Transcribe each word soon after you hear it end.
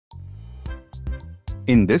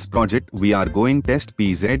In this project we are going test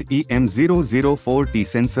PZEM-004T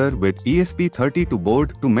sensor with ESP32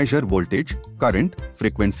 board to measure voltage, current,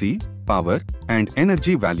 frequency, power and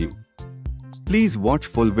energy value. Please watch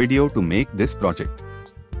full video to make this project.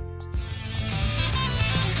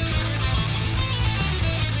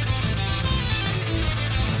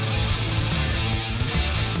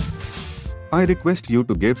 I request you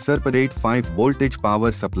to give separate 5 voltage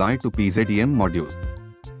power supply to PZEM module,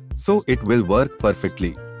 so it will work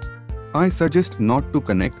perfectly. I suggest not to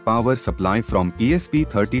connect power supply from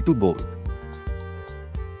ESP32 board.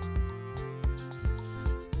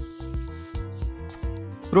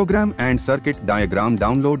 Program and circuit diagram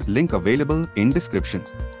download link available in description.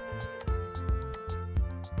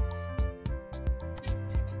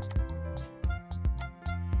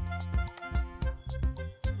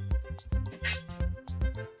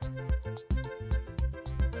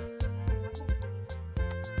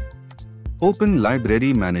 Open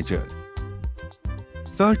Library Manager.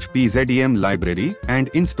 Search PZEM library and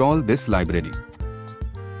install this library.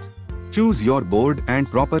 Choose your board and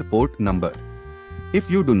proper port number. If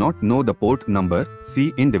you do not know the port number,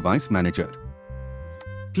 see in Device Manager.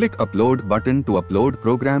 Click Upload button to upload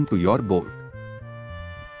program to your board.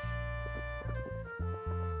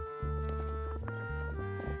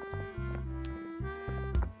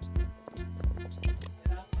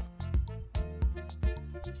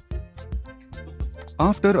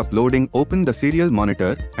 After uploading, open the serial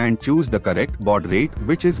monitor and choose the correct baud rate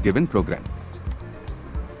which is given program.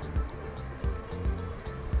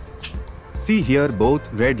 See here,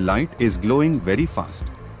 both red light is glowing very fast.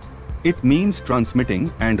 It means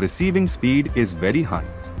transmitting and receiving speed is very high.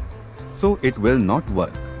 So it will not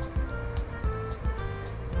work.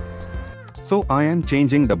 So I am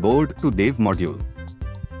changing the board to DAV module,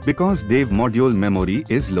 because DAV module memory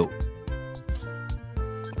is low.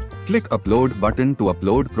 Click Upload button to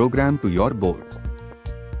upload program to your board.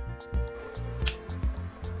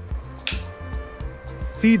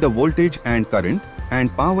 See, the voltage and current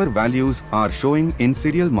and power values are showing in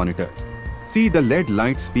serial monitor. See the LED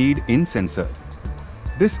light speed in sensor.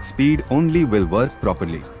 This speed only will work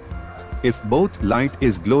properly. If both light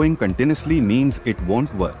is glowing continuously means it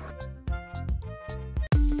won't work.